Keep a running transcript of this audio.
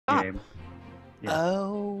game. Yeah.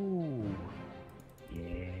 Oh.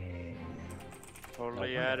 Yeah.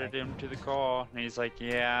 Totally added him to the call, and he's like,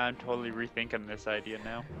 "Yeah, I'm totally rethinking this idea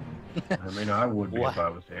now." I mean, I would be if I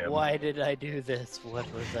was him. Why did I do this?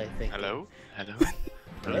 What was I thinking? Hello? Hello?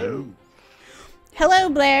 Hello. Hello,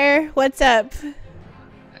 Blair. What's up?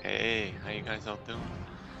 Hey, how you guys all doing?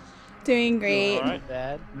 Doing great. All right.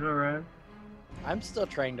 Dad. You alright? I'm still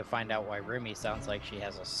trying to find out why Remee sounds like she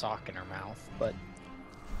has a sock in her mouth, but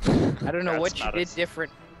I don't know what you did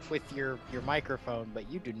different with your microphone, but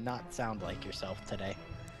you do not sound like yourself today.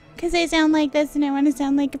 Because I sound like this and I want to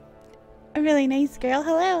sound like a really nice girl.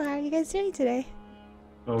 Hello, how are you guys doing today?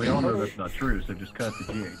 Well, we all know that's not true, so just cut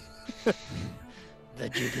the jig. The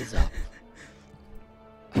jig is up.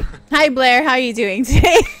 Hi, Blair. How are you doing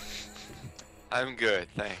today? I'm good,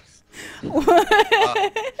 thanks.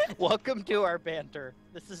 Welcome to our banter.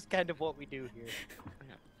 This is kind of what we do here.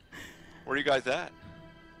 Where are you guys at?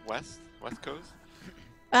 West Coast?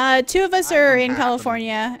 Two of us are in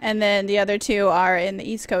California, and then the other two are in the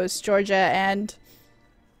East Coast, Georgia and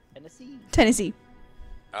Tennessee.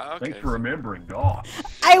 Okay. Thanks for remembering golf.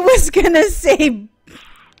 I was gonna say,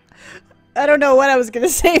 I don't know what I was gonna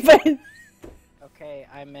say, but Okay,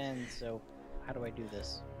 I'm in, so how do I do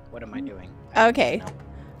this? What am I doing? okay.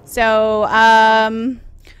 So,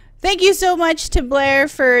 thank you so much to Blair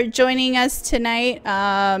for joining us tonight.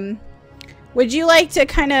 Would you like to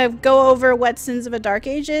kind of go over what Sins of a Dark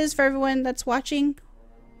Age is for everyone that's watching?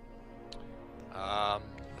 The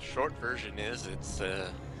short version is it's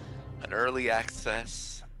an early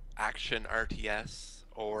access action RTS,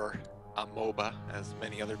 or a MOBA, as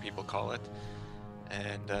many other people call it.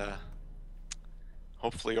 And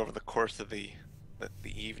hopefully over the course of the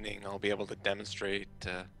evening, I'll be able to demonstrate,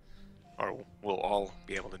 or we'll all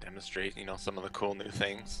be able to demonstrate, you know, some of the cool new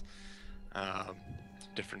things.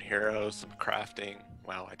 Different heroes, some crafting.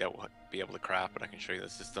 Well, I don't be able to craft, but I can show you the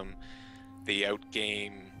system, the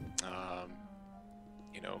outgame,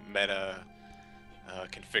 you know, meta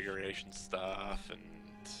configuration stuff, and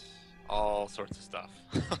all sorts of stuff.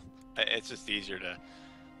 It's just easier to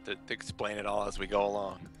explain it all as we go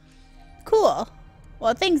along. Cool.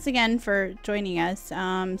 Well, thanks again for joining us.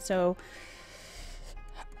 So,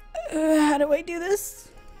 how do I do this?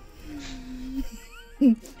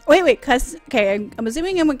 wait, cause okay, I'm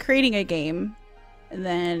assuming I'm creating a game, and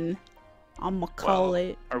then I'm gonna call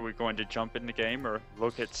it. Are we going to jump in the game or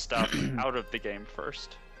look at stuff out of the game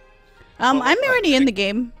first? Well, I'm already in the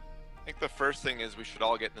game. I think the first thing is we should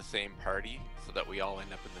all get in the same party so that we all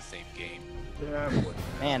end up in the same game.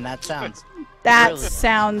 Man, that sounds That brilliant.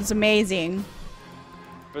 sounds amazing.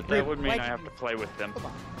 But that would mean I have to play with them.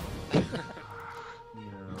 All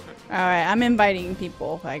right, I'm inviting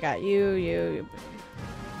people. I got you.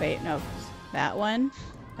 Wait, no, that one.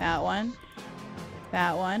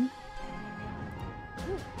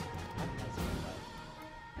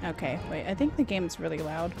 Okay, wait. I think the game's really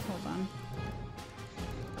loud. Hold on.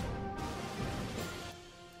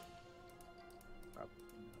 Probably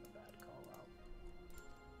not a bad call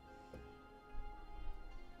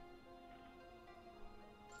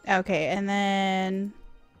out. Okay, and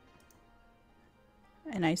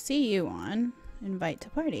I see you on invite to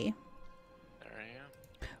party. There I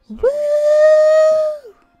am.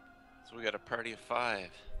 Woo! So we got a party of 5.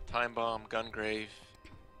 Time Bomb, Gungrave,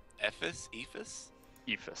 Ephus,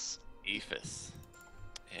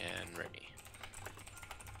 and Remee.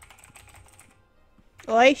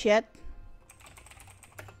 Oi, shit.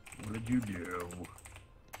 What did you do?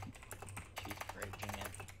 She's bridging it.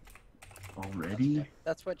 Already?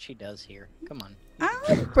 That's what she does here. Come on. I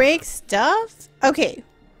don't break stuff. Okay,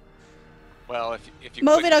 Well, if you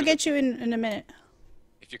move click it. I'll through get you in a minute.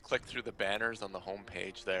 if you click through the banners on the home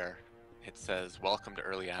page there, it says "Welcome to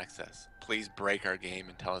Early Access. Please break our game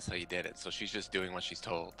and tell us how you did it." So she's just doing what she's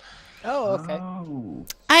told. Oh, okay. Oh.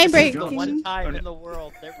 I This break. is the one things. time in the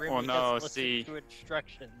world that Remee Oh, no, has listened see. to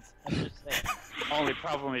instructions. I'm just saying. Only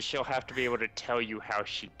problem is she'll have to be able to tell you how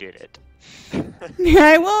she did it.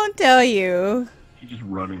 I won't tell you. She's just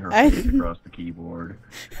running her face across the keyboard.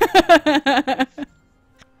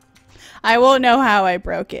 I won't know how I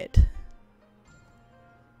broke it.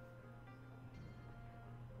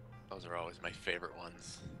 Those are always my favorite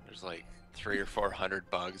ones. There's like 300 or 400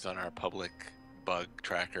 bugs on our public bug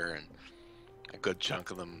tracker, and a good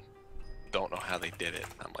chunk of them don't know how they did it.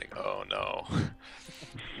 I'm like, oh no.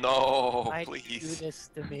 No, Why please. do this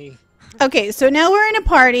to me? Okay, so now we're in a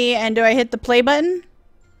party, and do I hit the play button?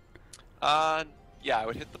 Yeah, I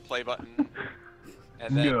would hit the play button,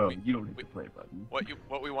 and then No, you don't hit the play button.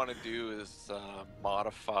 what we want to do is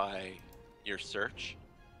modify your search,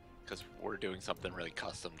 because we're doing something really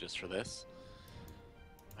custom just for this.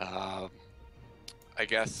 I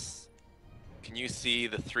guess, can you see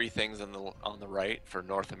the 3 things on the right for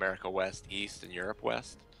North America West, East, and Europe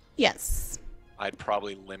West? Yes. I'd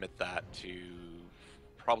probably limit that to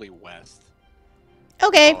probably West.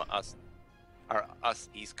 Okay. Well, us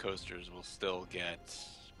East Coasters will still get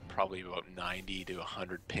probably about 90 to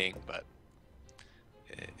 100 ping, but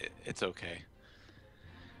it's okay.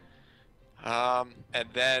 And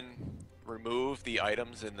then remove the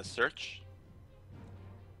items in the search,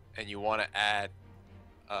 and you want to add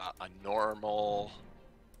a normal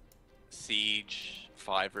Siege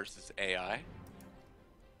 5 versus AI.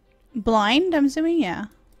 Blind, I'm assuming, yeah.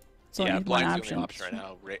 It's only Yeah, one blind's the only option.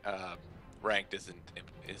 option right now. Ranked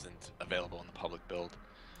isn't available in the public build.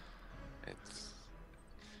 It's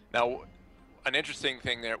now an interesting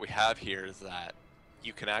thing that we have here is that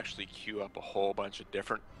you can actually queue up a whole bunch of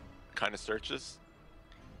different kind of searches,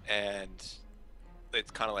 and it's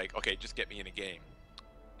kind of like, okay, just get me in a game.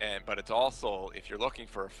 But it's also, if you're looking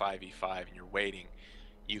for a 5v5 and you're waiting,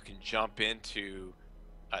 you can jump into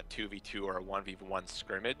a 2v2 or a 1v1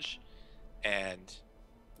 scrimmage, and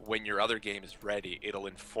when your other game is ready, it'll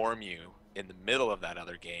inform you in the middle of that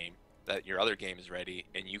other game that your other game is ready,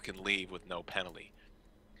 and you can leave with no penalty.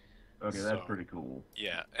 Okay, that's pretty cool.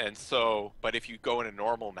 Yeah, and so, but if you go in a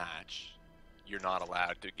normal match, you're not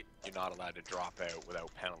allowed to drop out without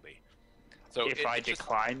penalty. So if I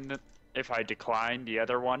decline the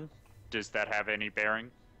other one, does that have any bearing?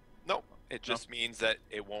 No, it just means that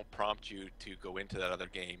it won't prompt you to go into that other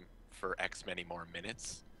game for X many more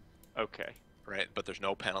minutes. Okay. Right, but there's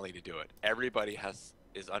no penalty to do it. Everybody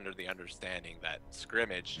is under the understanding that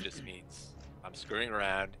scrimmage just means I'm screwing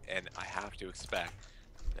around, and I have to expect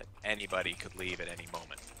that anybody could leave at any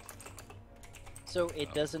moment. So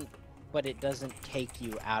it doesn't, but it doesn't take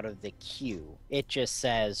you out of the queue. It just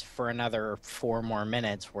says for another 4 more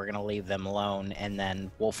minutes, we're gonna leave them alone, and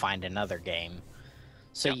then we'll find another game.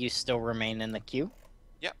 So you still remain in the queue?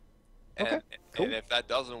 Yep. Okay. Cool. And if that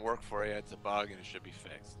doesn't work for you, it's a bug and it should be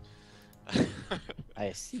fixed.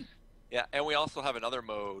 I see. Yeah, and we also have another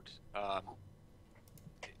mode.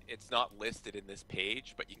 It's not listed in this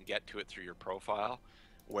page, but you can get to it through your profile,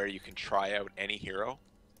 where you can try out any hero.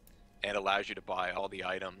 And it allows you to buy all the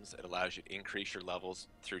items. It allows you to increase your levels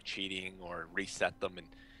through cheating or reset them, and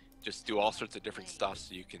just do all sorts of different stuff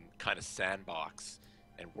so you can kind of sandbox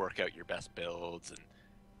and work out your best builds and,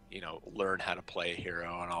 you know, learn how to play a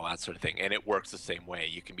hero and all that sort of thing. And it works the same way.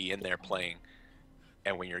 You can be in there playing,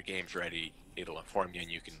 and when your game's ready, it'll inform you and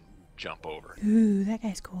you can jump over. Ooh, that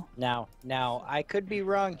guy's cool. Now, I could be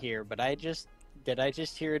wrong here, but did I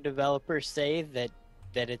just hear a developer say that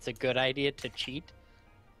it's a good idea to cheat?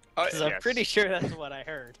 Because I'm pretty sure that's what I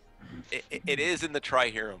heard. It is in the try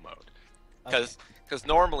hero mode, because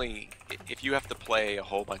normally if you have to play a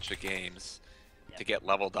whole bunch of games to get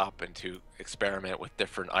leveled up and to experiment with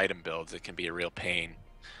different item builds, it can be a real pain.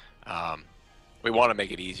 We want to make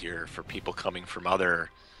it easier for people coming from other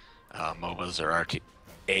MOBAs or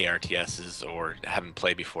ARTSs or haven't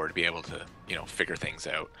played before to be able to, you know, figure things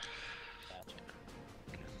out.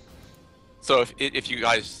 So if you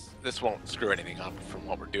guys, this won't screw anything up from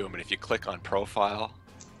what we're doing, but if you click on profile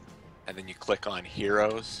and then you click on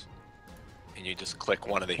heroes and you just click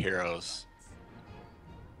one of the heroes,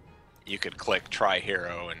 you could click try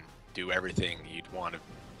hero and do everything you'd want to,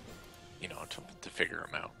 you know, to figure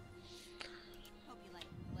them out.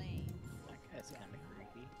 That's kind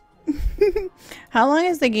of creepy. How long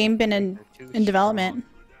has the game been in development?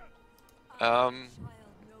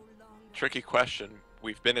 Tricky question.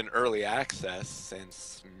 We've been in early access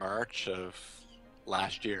since March of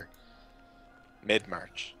last year,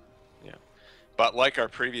 mid-March. Yeah, but like our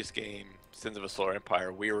previous game, Sins of a Solar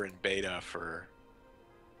Empire, we were in beta for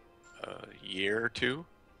a year or two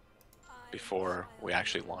before we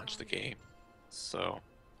actually launched the game. So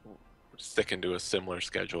we're sticking to a similar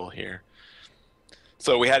schedule here.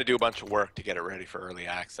 So we had to do a bunch of work to get it ready for early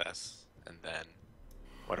access, and then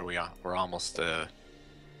what are we on? We're almost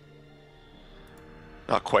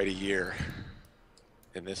not quite a year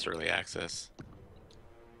in this early access.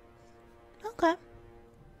 Okay.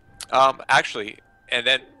 Actually, and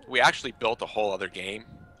then we actually built a whole other game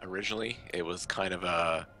originally. It was kind of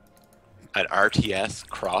an RTS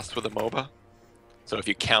crossed with a MOBA. So if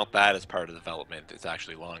you count that as part of development, it's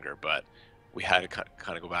actually longer. But we had to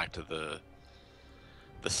kind of go back to the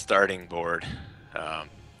starting board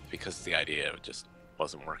because the idea just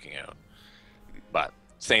wasn't working out. But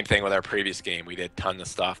same thing with our previous game. We did tons of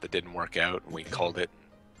stuff that didn't work out, and we called it,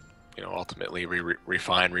 you know, ultimately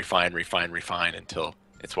refine until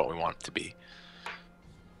it's what we want it to be.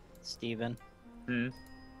 Steven?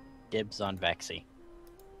 Dibs on Vexy.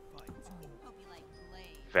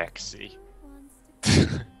 Vexy.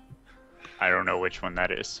 I don't know which one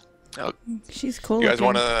that is. She's cool. You guys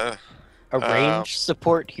looking. want to? A ranged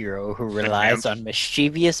support hero who relies on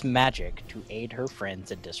mischievous magic to aid her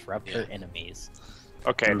friends and disrupt her enemies.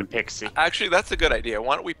 Okay, the pixie. Actually, that's a good idea.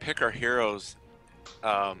 Why don't we pick our heroes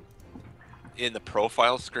in the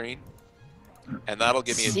profile screen, and that'll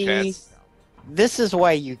give me a chance. This is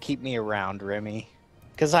why you keep me around, Remee.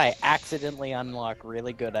 Because I accidentally unlock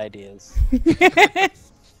really good ideas.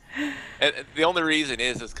 And the only reason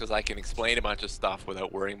is because I can explain a bunch of stuff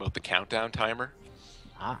without worrying about the countdown timer.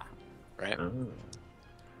 Ah. Right?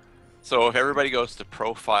 So if everybody goes to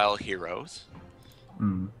profile heroes,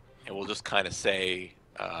 and we'll just kind of say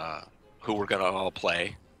who we're going to all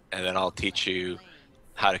play, and then I'll teach you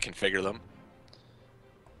how to configure them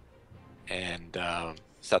and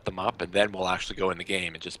set them up, and then we'll actually go in the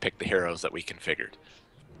game and just pick the heroes that we configured.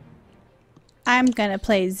 I'm gonna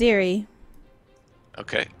play Ziri.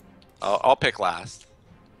 Okay. I'll pick last.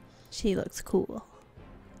 She looks cool.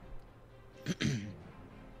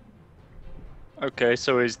 Okay,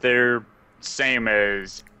 so is there same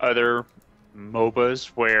as other MOBAs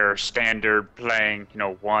where standard playing,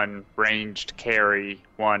 one ranged carry,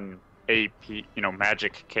 one AP,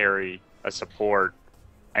 magic carry, a support,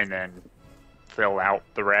 and then fill out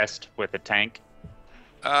the rest with a tank?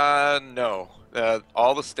 No.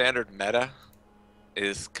 All the standard meta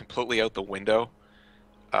is completely out the window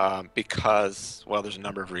because, well, there's a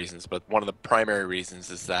number of reasons, but one of the primary reasons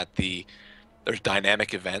is that there's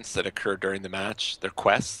dynamic events that occur during the match. They're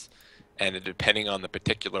quests, and depending on the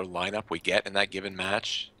particular lineup we get in that given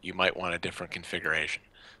match, you might want a different configuration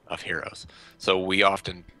of heroes. So we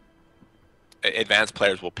often, advanced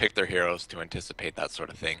players will pick their heroes to anticipate that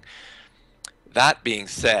sort of thing. That being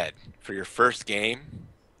said, for your first game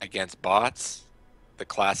against bots, the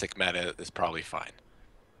classic meta is probably fine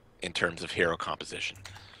in terms of hero composition.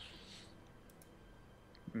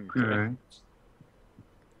 Okay.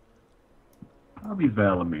 I'll be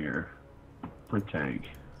Valamir. Play tank.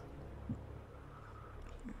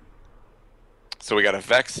 So we got a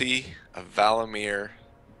Vexy, a Valamir,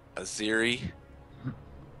 a Ziri.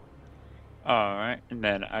 Alright, and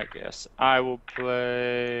then I guess I will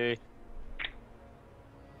play...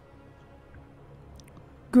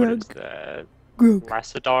 What is that? Grug.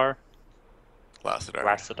 Lassadar? Lassadar.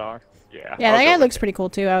 Lassadar? Yeah. Yeah, I'll that go guy with looks it. pretty cool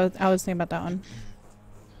too. I was thinking about that one.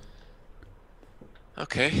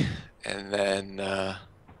 Okay, and then, well,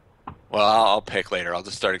 I'll pick later. I'll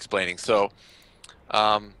just start explaining. So,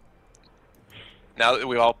 now that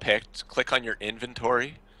we all picked, click on your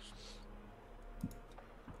inventory.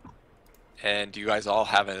 And do you guys all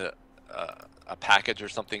have a package or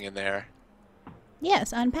something in there?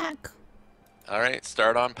 Yes, unpack. All right,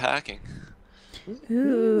 start unpacking.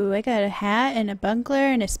 Ooh, I got a hat and a buckler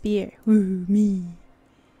and a spear. Ooh, me.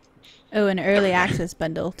 Oh, an early access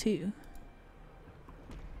bundle too.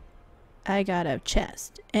 I got a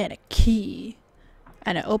chest and a key.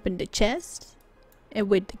 And I opened the chest and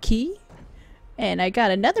with the key. And I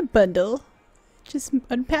got another bundle. Just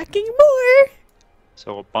unpacking more.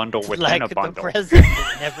 So a bundle within Like a the bundle. present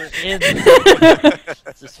that never ends.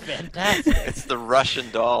 This is fantastic. It's the Russian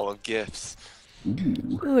doll of gifts.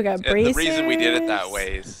 Ooh, I got And bracers. the reason we did it that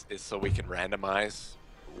way is so we can randomize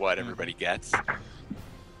what everybody gets.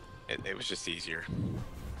 It was just easier.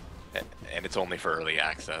 And it's only for early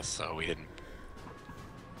access, so we didn't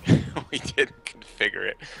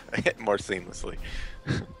configure it more seamlessly.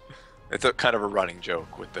 It's a kind of a running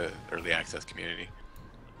joke with the early access community.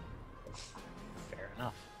 Fair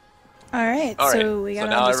enough. All right, All right, so we got so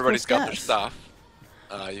all now this everybody's cool got their stuff.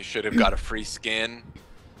 You should have got a free skin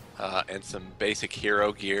and some basic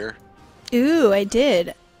hero gear Ooh, I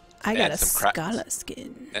did. I got And a some Scala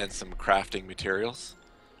skin. and some crafting materials.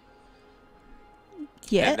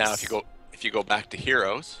 Yes. And now if you go back to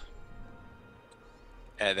heroes,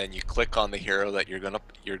 and then you click on the hero that you're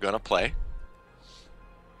gonna play,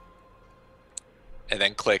 and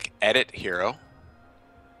then click Edit Hero.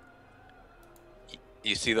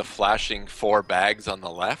 You see the flashing 4 bags on the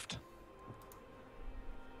left?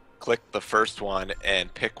 Click the first one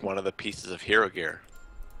and pick one of the pieces of hero gear.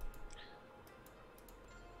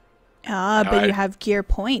 Ah, but Alright. you have gear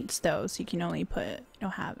points though, so you can only put. I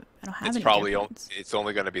don't have It's any probably gear points. it's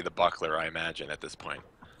only going to be the buckler, I imagine, at this point.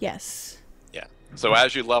 Yes. Yeah. So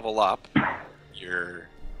as you level up your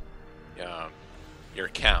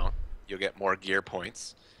account, you'll get more gear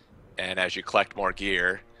points, and as you collect more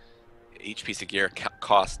gear, each piece of gear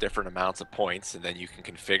costs different amounts of points, and then you can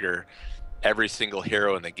configure every single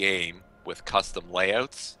hero in the game with custom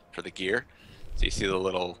layouts for the gear. So you see the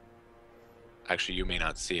little, actually you may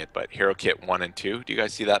not see it, but Hero Kit 1 and 2. Do you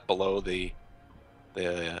guys see that below the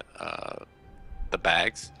the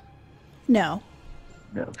bags? No.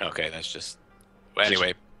 No. Okay, that's just.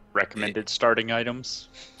 Anyway, Recommended starting items.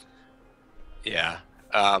 yeah.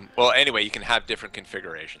 Well, anyway, you can have different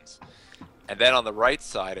configurations. And then on the right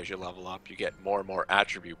side, as you level up, you get more and more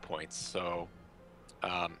attribute points. So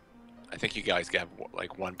I think you guys get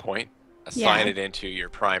like 1 point. Assign it into your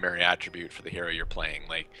primary attribute for the hero you're playing.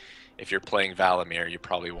 Like if you're playing Valamir, you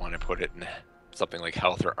probably want to put it in something like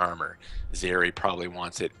health or armor. Zeri probably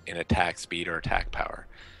wants it in attack speed or attack power.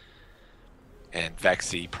 And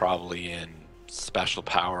Vexy probably in special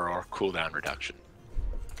power or cooldown reduction.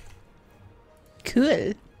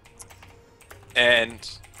 Cool. And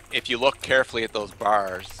if you look carefully at those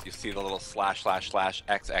bars, you see the little /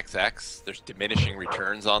 XXX. There's diminishing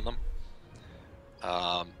returns on them.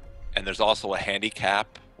 And there's also a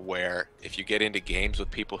handicap where if you get into games with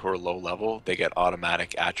people who are low level, they get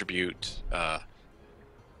automatic attribute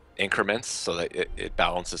increments so that it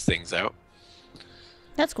balances things out.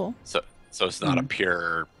 That's cool. So it's not a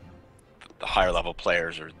pure, the higher level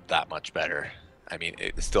players are that much better. I mean,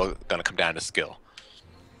 it's still going to come down to skill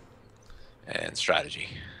and strategy.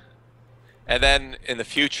 And then in the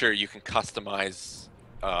future, you can customize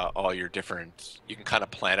all your different, you can kind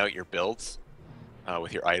of plan out your builds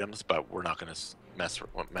with your items, but we're not going to mess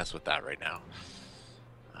with that right now.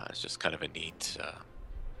 It's just kind of a neat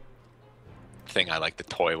thing I like to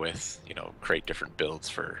toy with, you know, create different builds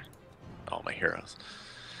for all my heroes.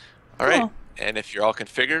 All right, and if you're all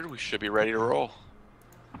configured, we should be ready to roll.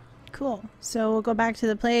 Cool. So we'll go back to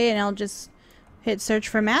the play, and I'll just hit search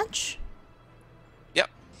for match. Yep.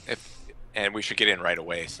 And we should get in right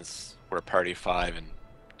away since we're a party of 5, and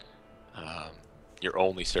you're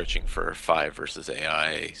only searching for 5 versus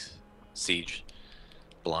AI siege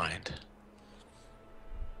blind.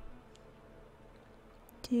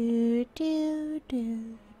 Do, do,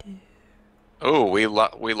 do, do. Oh, we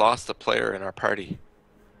lost a player in our party.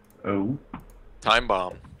 Oh. Time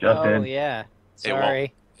bomb. Justin. Oh yeah.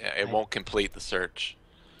 Sorry. It won't complete the search.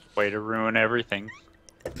 Way to ruin everything.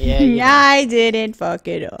 Yeah. You know. I didn't fuck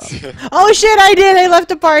it up. Oh shit, I did. I left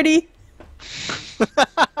the party. All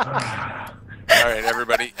right,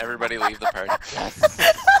 everybody leave the party.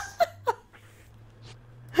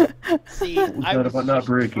 See, I not was about not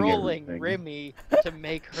breaking trolling everything. Remee to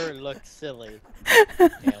make her look silly.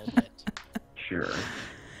 Nailed it. Sure.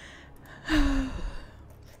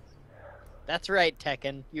 That's right,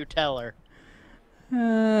 Tekken. You tell her.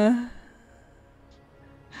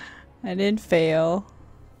 I did fail.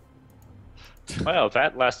 Well,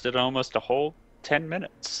 that lasted almost a whole 10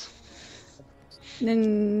 minutes.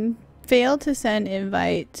 Then failed to send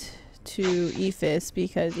invite to fyst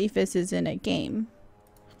because fyst is in a game.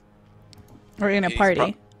 Or in a He's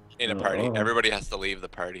party. In a party. Oh. Everybody has to leave the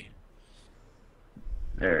party.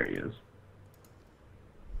 There he is.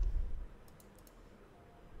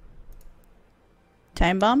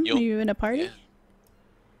 Time bomb? You'll- Are you in a party? Yeah.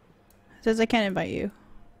 Says I can't invite you.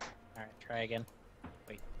 Alright, try again.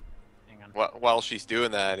 Wait. Hang on. While she's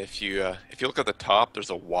doing that, if you look at the top,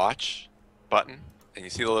 there's a watch button, and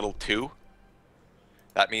you see the little 2.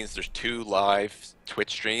 That means there's 2 live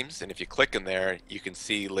Twitch streams, and if you click in there, you can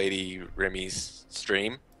see Lady Remee's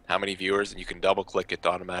stream, how many viewers, and you can double click it to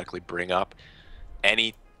automatically bring up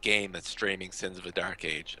any game that's streaming Sins of a Dark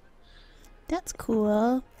Age. That's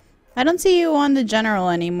cool. I don't see you on the general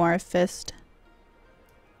anymore, fyst.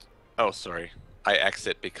 Oh, sorry. I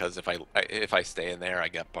exit because if I stay in there, I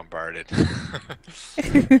get bombarded.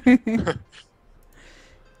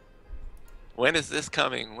 When is this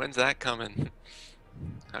coming? When's that coming?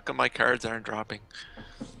 How come my cards aren't dropping?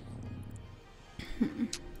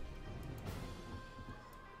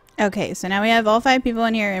 Okay, so now we have all 5 people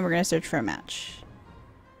in here, and we're gonna search for a match.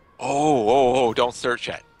 Oh! Don't search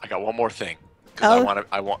yet. I got one more thing. Because Oh.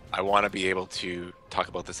 I want to be able to talk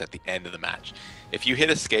about this at the end of the match. If you hit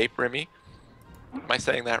escape, Remee, am I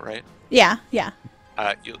saying that right? Yeah.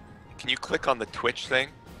 Can you click on the Twitch thing?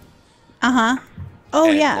 Uh-huh. Oh,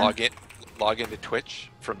 and yeah. log into Twitch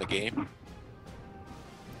from the game?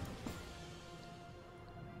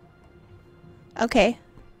 Okay.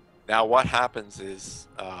 Now what happens is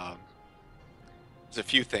there's a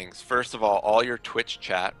few things. First of all your Twitch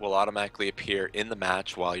chat will automatically appear in the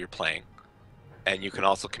match while you're playing. And you can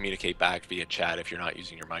also communicate back via chat if you're not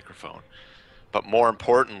using your microphone. But more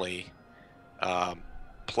importantly,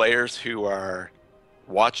 players who are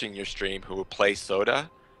watching your stream who play Soda,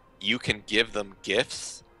 you can give them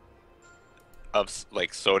gifts of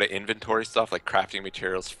like Soda inventory stuff, like crafting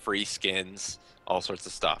materials, free skins, all sorts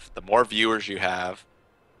of stuff. The more viewers you have,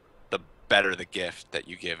 the better the gift that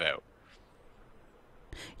you give out.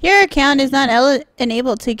 Your account is not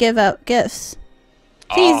enabled to give out gifts.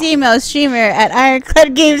 Please email streamer at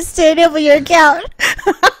Ironclad Games to enable your account.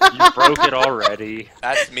 You broke it already.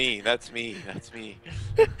 That's me. That's me. That's me.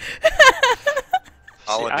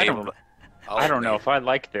 I don't know if I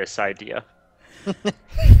like this idea.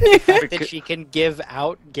 The fact that she can give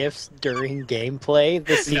out gifts during gameplay,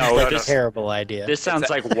 this seems like a terrible idea. This sounds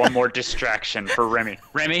like one more distraction for Remee.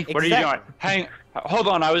 Remee, what are you doing? Hold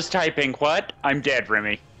on, I was typing. What? I'm dead,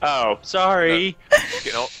 Remee. Oh, sorry.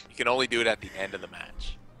 You can only do it at the end of the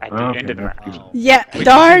match. At the end of the match. Oh. Yeah, But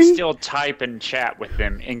darn. you can still type and chat with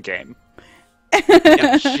them in game.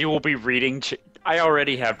 She will be reading. I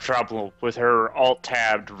already have trouble with her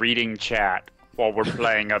alt-tabbed reading chat while we're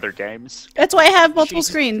playing other games. That's why I have multiple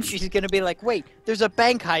screens. She's gonna be like, wait, there's a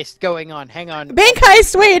bank heist going on. Hang on. Bank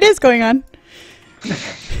heist. Wait, it is going on.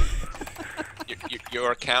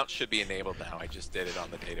 Your account should be enabled now. I just did it on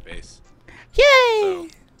the database. Yay! So,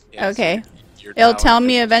 yeah, Okay. So you're It'll now tell on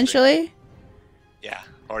me the eventually. Yeah,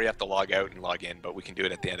 or you have to log out and log in, but we can do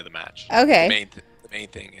it at the end of the match. Okay. The main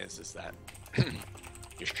thing is that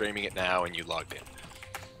you're streaming it now and you logged in.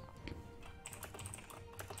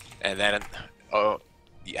 And then,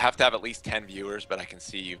 you have to have at least 10 viewers, but I can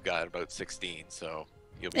see you've got about 16, so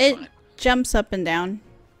you'll be It fine. jumps up and down.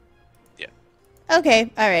 Yeah.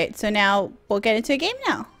 Okay. All right. So now we'll get into a game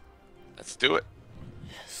now. Let's do it.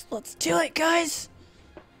 Let's do it, guys.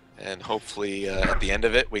 And hopefully, at the end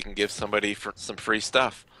of it, we can give somebody some free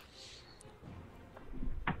stuff.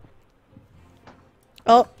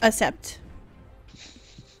 Oh, accept.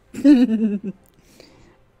 Alright,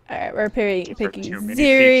 we're picking Too many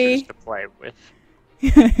Ziri. features to play with.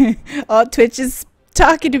 Oh, Twitch is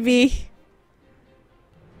talking to me.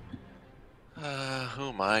 Who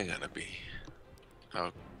am I gonna be?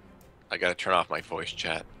 Oh, I gotta turn off my voice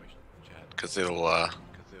chat because it'll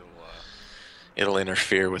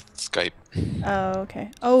interfere with Skype. Oh,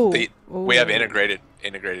 okay. Oh, We have ooh.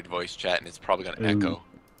 integrated voice chat, and it's probably gonna echo.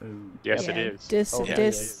 Yes, Yeah, it is.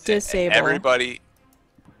 Disable.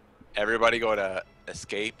 Everybody go to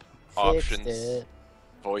escape, options,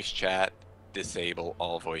 voice chat, disable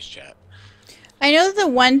all voice chat. I know the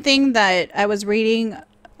one thing that I was reading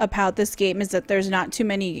about this game is that there's not too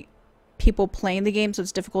many people playing the game, so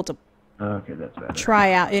it's difficult to Okay, that's better.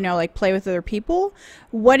 try out, like play with other people.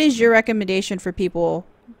 What is your recommendation for people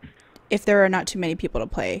if there are not too many people to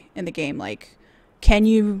play in the game? Like, can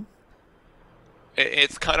you...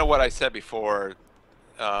 It's kind of what I said before.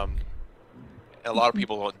 A lot of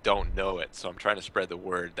people don't know it, so I'm trying to spread the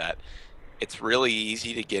word that it's really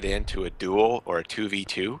easy to get into a duel or a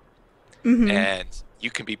 2v2, and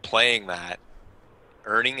you can be playing that,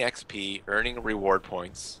 earning XP, earning reward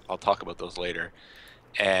points. I'll talk about those later,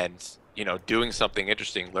 and doing something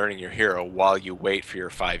interesting, learning your hero while you wait for your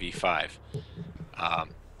 5v5.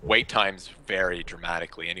 Wait times vary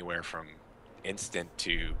dramatically, anywhere from instant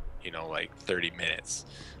to like 30 minutes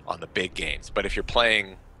on the big games. But if you're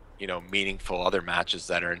playing meaningful other matches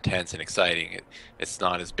that are intense and exciting, it's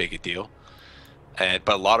not as big a deal. But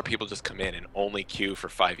a lot of people just come in and only queue for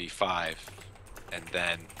 5v5, and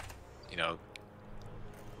then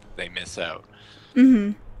they miss out.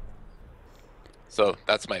 So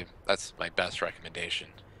that's my best recommendation.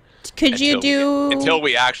 Until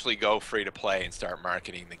we actually go free to play and start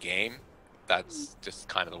marketing the game? That's just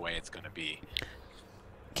kind of the way it's going to be.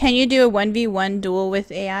 Can you do a 1v1 duel with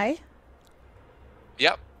AI?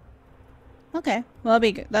 Yep. Okay. Well, that'll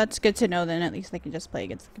be good. That's good to know then. At least they can just play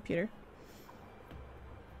against the computer.